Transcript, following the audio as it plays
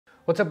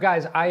What's up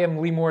guys, I am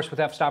Lee Morris with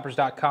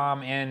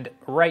Fstoppers.com, and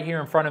right here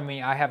in front of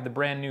me I have the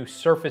brand new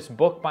Surface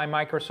Book by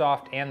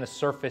Microsoft and the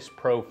Surface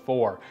Pro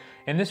 4.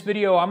 In this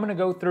video I'm going to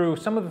go through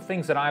some of the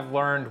things that I've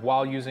learned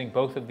while using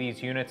both of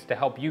these units to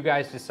help you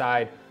guys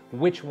decide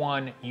which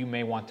one you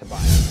may want to buy.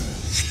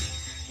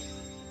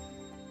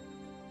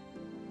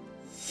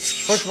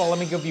 First of all, let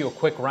me give you a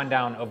quick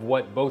rundown of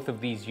what both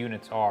of these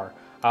units are.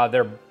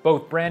 They're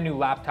both brand new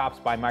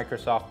laptops by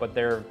Microsoft, but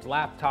they're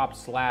laptop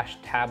slash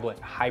tablet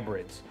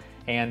hybrids.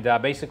 And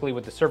basically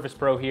with the Surface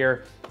Pro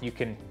here, you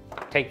can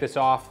take this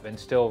off and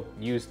still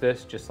use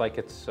this just like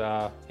it's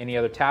any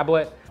other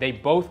tablet. They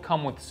both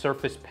come with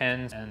Surface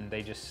pens and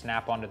they just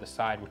snap onto the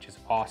side, which is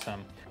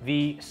awesome.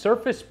 The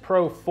Surface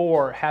Pro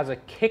 4 has a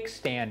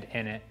kickstand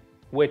in it,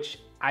 which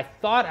I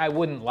thought I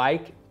wouldn't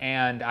like,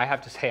 and I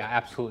have to say I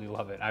absolutely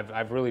love it.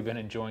 I've really been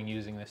enjoying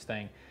using this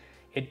thing.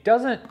 It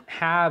doesn't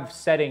have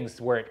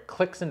settings where it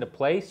clicks into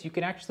place. You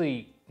can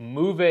actually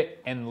move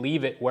it and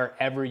leave it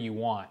wherever you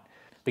want.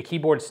 The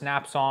keyboard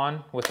snaps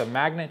on with a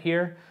magnet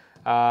here,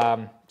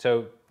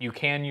 so you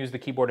can use the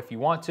keyboard if you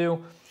want to.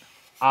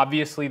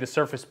 Obviously, the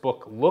Surface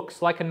Book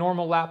looks like a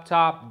normal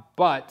laptop,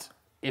 but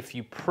if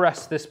you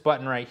press this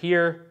button right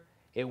here,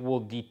 it will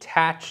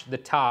detach the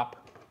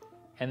top,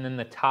 and then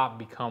the top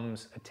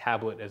becomes a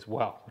tablet as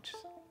well, which is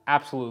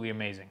absolutely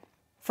amazing.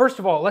 First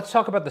of all, let's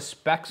talk about the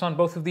specs on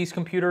both of these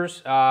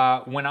computers.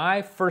 When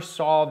I first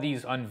saw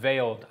these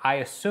unveiled, I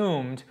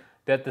assumed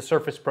that the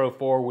Surface Pro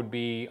 4 would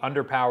be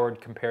underpowered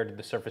compared to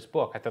the Surface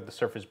Book. I thought the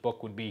Surface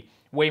Book would be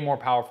way more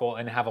powerful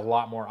and have a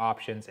lot more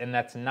options, and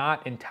that's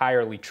not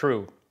entirely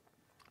true.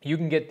 You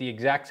can get the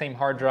exact same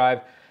hard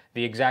drive,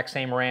 the exact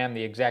same RAM,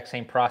 the exact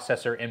same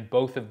processor in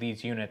both of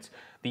these units.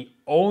 The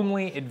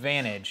only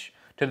advantage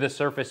to the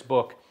Surface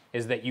Book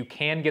is that you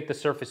can get the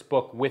Surface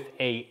Book with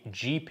a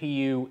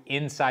GPU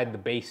inside the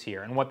base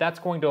here. And what that's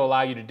going to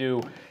allow you to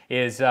do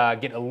is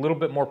get a little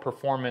bit more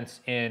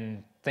performance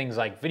in things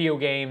like video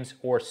games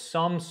or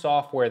some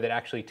software that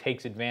actually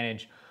takes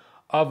advantage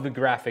of the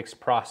graphics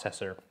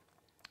processor.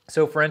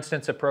 So for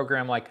instance, a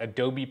program like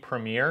Adobe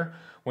Premiere,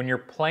 when you're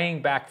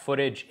playing back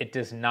footage, it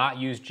does not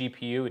use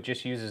GPU, it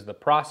just uses the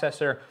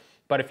processor.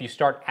 But if you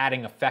start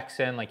adding effects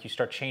in, like you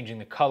start changing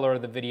the color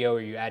of the video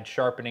or you add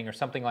sharpening or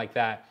something like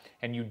that,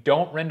 and you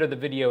don't render the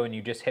video and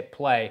you just hit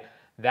play,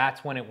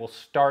 that's when it will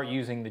start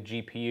using the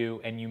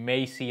GPU, and you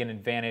may see an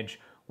advantage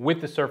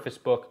with the Surface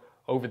Book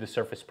over the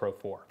Surface Pro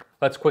 4.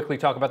 Let's quickly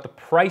talk about the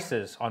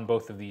prices on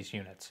both of these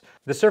units.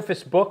 The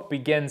Surface Book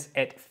begins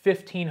at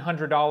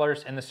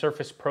 $1,500 and the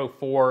Surface Pro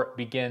 4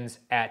 begins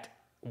at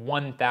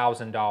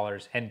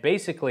 $1,000. And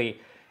basically,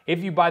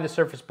 if you buy the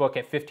Surface Book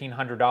at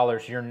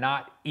 $1,500, you're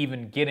not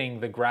even getting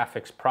the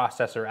graphics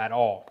processor at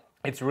all.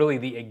 It's really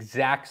the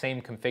exact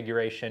same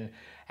configuration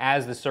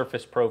as the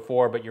Surface Pro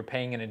 4, but you're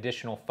paying an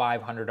additional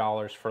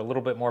 $500 for a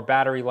little bit more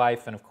battery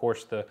life and of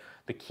course the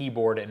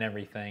keyboard and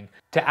everything.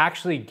 To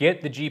actually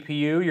get the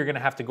GPU, you're gonna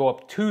have to go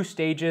up 2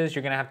 stages.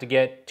 You're gonna have to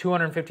get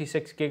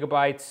 256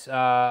 gigabytes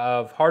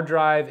of hard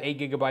drive, 8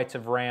 gigabytes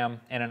of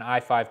RAM, and an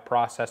i5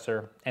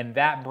 processor, and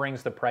that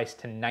brings the price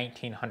to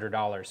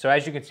 $1,900. So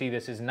as you can see,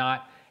 this is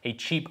not a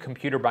cheap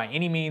computer by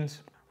any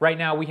means. Right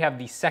now we have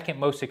the second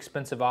most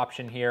expensive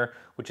option here,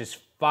 which is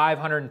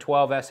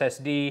 512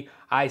 SSD,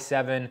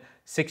 i7,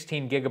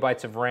 16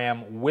 gigabytes of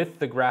RAM with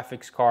the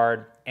graphics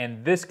card.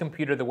 And this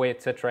computer, the way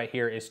it sits right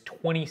here, is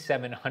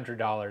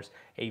 $2,700,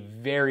 a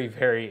very,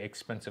 very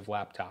expensive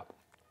laptop.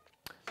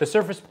 The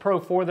Surface Pro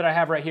 4 that I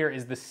have right here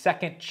is the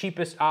second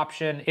cheapest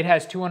option. It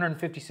has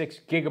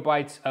 256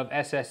 gigabytes of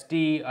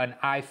SSD, an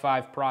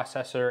i5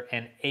 processor,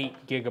 and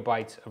 8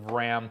 gigabytes of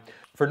RAM.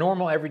 For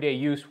normal everyday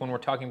use, when we're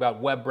talking about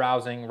web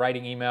browsing,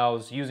 writing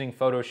emails, using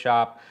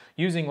Photoshop,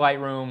 using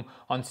Lightroom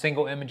on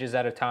single images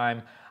at a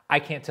time, I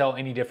can't tell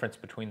any difference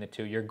between the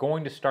two. You're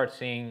going to start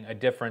seeing a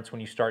difference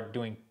when you start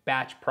doing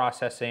batch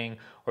processing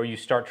or you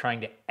start trying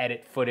to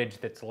edit footage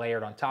that's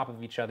layered on top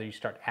of each other. You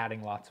start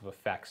adding lots of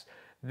effects.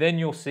 Then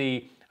you'll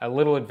see a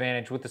little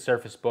advantage with the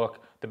Surface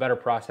Book, the better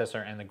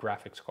processor, and the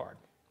graphics card.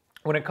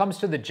 When it comes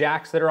to the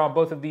jacks that are on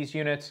both of these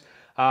units,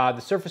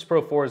 the Surface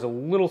Pro 4 is a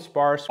little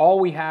sparse.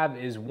 All we have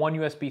is one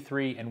USB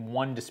 3 and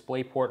one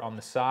DisplayPort on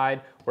the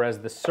side, whereas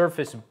the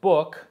Surface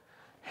Book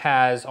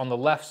has on the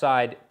left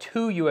side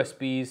 2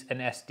 USBs, an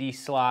SD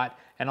slot,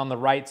 and on the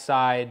right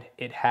side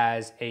it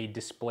has a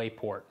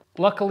DisplayPort.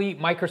 Luckily,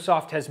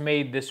 Microsoft has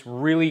made this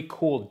really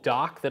cool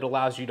dock that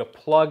allows you to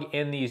plug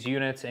in these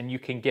units, and you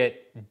can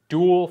get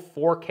dual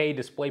 4K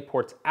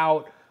DisplayPorts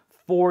out,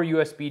 4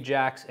 USB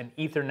jacks, an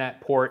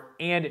Ethernet port,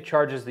 and it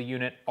charges the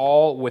unit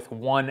all with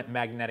one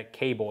magnetic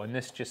cable. And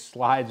this just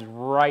slides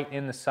right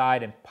in the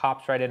side and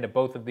pops right into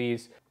both of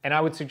these. And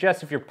I would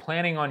suggest if you're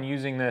planning on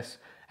using this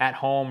at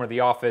home or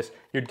the office,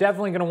 you're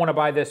definitely gonna wanna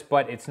buy this,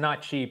 but it's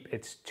not cheap,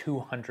 it's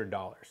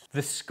 $200.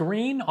 The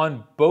screen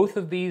on both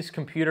of these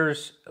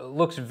computers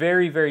looks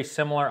very, very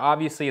similar.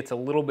 Obviously, it's a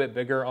little bit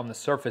bigger on the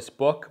Surface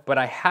Book, but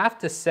I have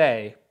to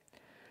say,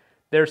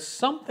 there's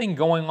something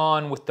going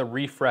on with the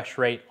refresh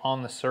rate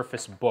on the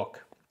Surface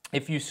Book.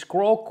 If you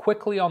scroll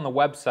quickly on the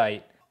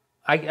website,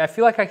 I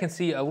feel like I can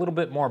see a little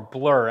bit more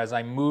blur as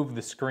I move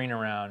the screen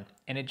around,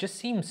 and it just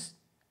seems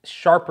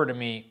sharper to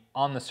me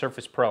on the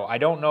Surface Pro. I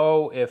don't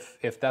know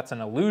if that's an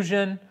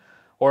illusion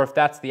or if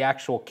that's the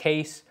actual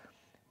case,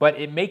 but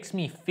it makes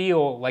me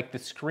feel like the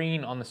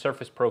screen on the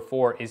Surface Pro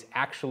 4 is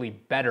actually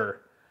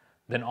better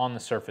than on the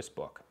Surface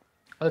Book.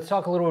 Let's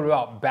talk a little bit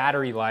about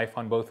battery life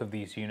on both of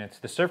these units.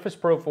 The Surface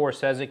Pro 4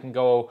 says it can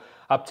go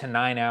up to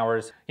 9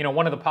 hours. You know,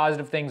 one of the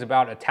positive things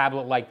about a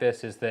tablet like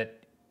this is that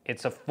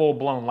it's a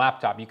full-blown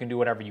laptop. You can do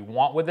whatever you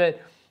want with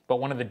it, but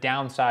one of the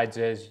downsides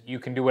is you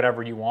can do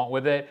whatever you want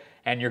with it,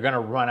 and you're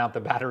gonna run out the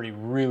battery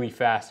really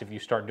fast if you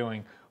start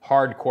doing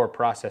hardcore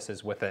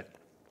processes with it.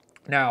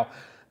 Now,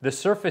 the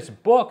Surface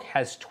Book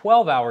has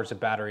 12 hours of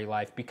battery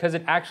life because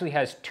it actually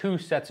has 2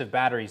 sets of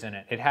batteries in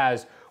it. It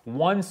has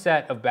one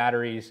set of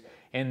batteries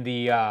in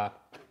the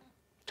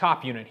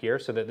top unit here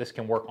so that this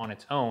can work on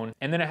its own,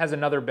 and then it has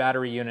another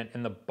battery unit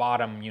in the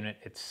bottom unit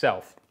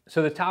itself.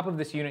 So the top of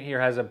this unit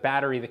here has a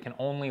battery that can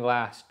only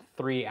last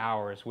 3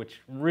 hours, which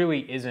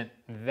really isn't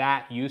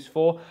that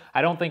useful.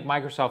 I don't think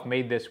Microsoft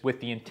made this with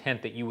the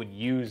intent that you would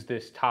use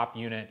this top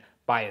unit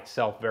by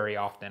itself very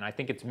often. I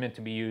think it's meant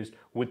to be used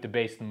with the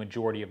base the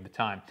majority of the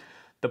time.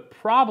 The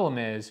problem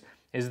is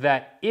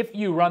that if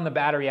you run the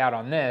battery out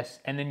on this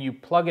and then you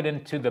plug it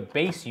into the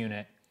base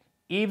unit,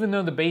 even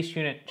though the base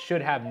unit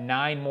should have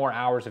 9 more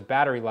hours of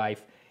battery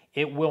life,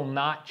 it will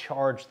not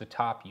charge the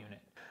top unit.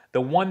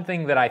 The one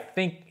thing that I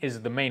think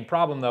is the main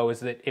problem though is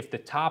that if the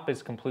top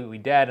is completely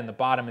dead and the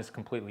bottom is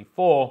completely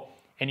full,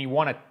 and you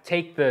want to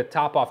take the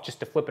top off just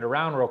to flip it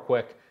around real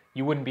quick,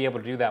 you wouldn't be able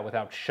to do that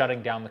without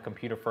shutting down the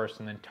computer first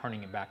and then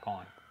turning it back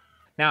on.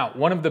 Now,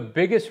 one of the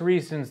biggest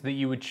reasons that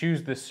you would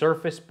choose the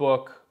Surface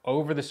Book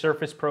over the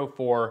Surface Pro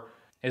 4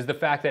 is the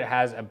fact that it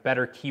has a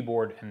better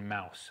keyboard and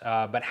mouse.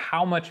 But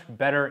how much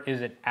better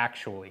is it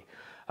actually?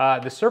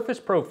 The Surface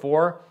Pro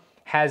 4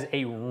 has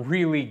a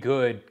really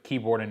good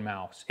keyboard and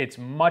mouse. It's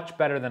much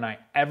better than I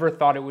ever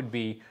thought it would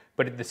be,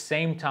 but at the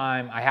same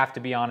time, I have to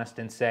be honest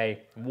and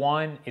say,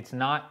 one, it's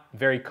not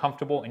very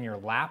comfortable in your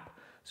lap.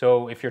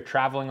 So if you're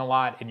traveling a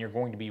lot and you're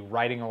going to be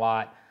writing a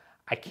lot,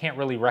 I can't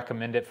really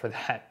recommend it for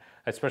that,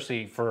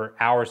 especially for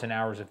hours and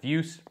hours of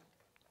use.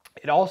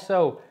 It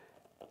also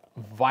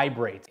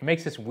vibrates. It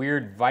makes this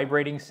weird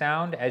vibrating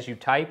sound as you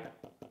type.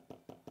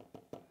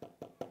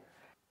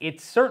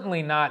 It's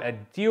certainly not a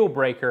deal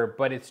breaker,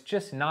 but it's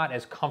just not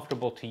as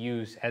comfortable to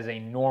use as a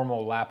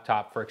normal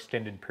laptop for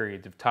extended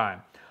periods of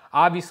time.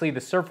 Obviously, the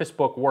Surface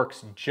Book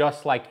works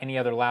just like any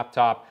other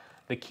laptop.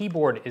 The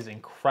keyboard is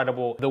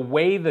incredible. The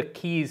way the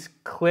keys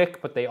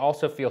click, but they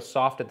also feel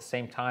soft at the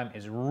same time,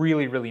 is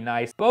really, really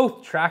nice.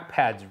 Both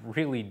trackpads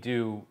really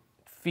do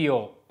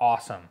feel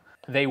awesome.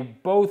 They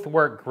both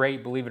work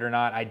great, believe it or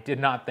not. I did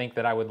not think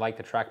that I would like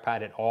the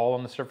trackpad at all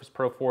on the Surface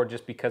Pro 4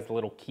 just because the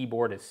little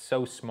keyboard is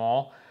so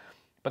small.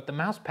 But the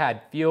mouse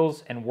pad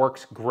feels and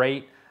works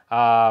great.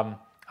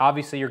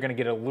 Obviously, you're gonna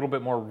get a little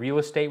bit more real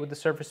estate with the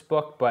Surface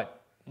Book,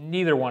 but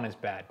neither one is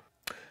bad.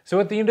 So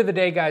at the end of the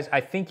day, guys,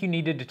 I think you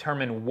need to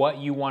determine what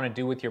you wanna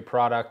do with your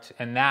product,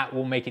 and that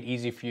will make it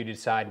easy for you to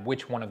decide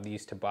which one of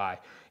these to buy.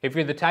 If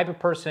you're the type of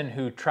person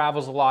who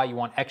travels a lot, you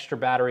want extra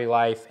battery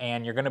life,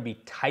 and you're gonna be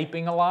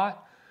typing a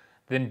lot,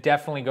 then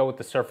definitely go with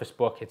the Surface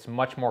Book. It's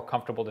much more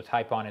comfortable to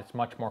type on. It's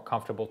much more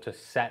comfortable to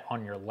set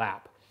on your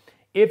lap.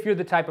 If you're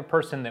the type of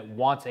person that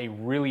wants a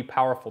really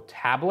powerful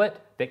tablet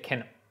that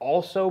can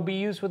also be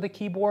used with a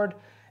keyboard,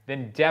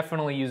 then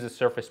definitely use the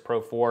Surface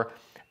Pro 4.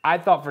 I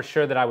thought for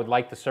sure that I would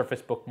like the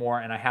Surface Book more,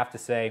 and I have to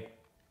say,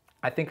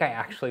 I think I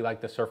actually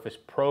like the Surface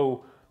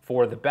Pro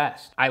 4 the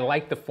best. I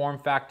like the form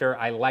factor.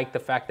 I like the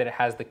fact that it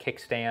has the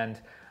kickstand.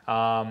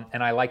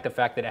 And I like the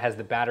fact that it has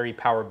the battery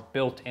power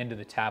built into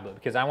the tablet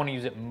because I want to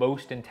use it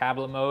most in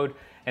tablet mode.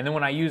 And then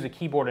when I use a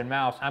keyboard and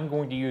mouse, I'm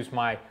going to use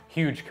my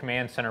huge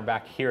command center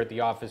back here at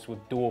the office with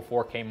dual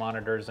 4K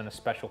monitors and a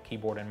special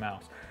keyboard and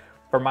mouse.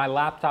 For my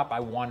laptop, I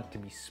want it to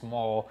be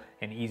small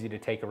and easy to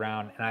take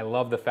around. And I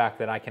love the fact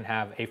that I can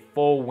have a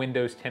full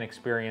Windows 10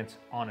 experience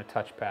on a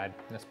touchpad.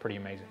 That's pretty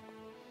amazing.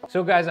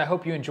 So guys, I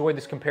hope you enjoyed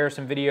this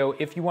comparison video.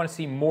 If you want to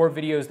see more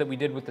videos that we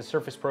did with the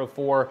Surface Pro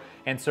 4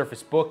 and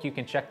Surface Book, you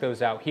can check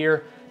those out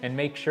here, and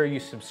make sure you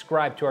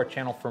subscribe to our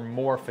channel for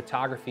more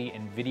photography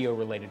and video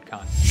related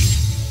content.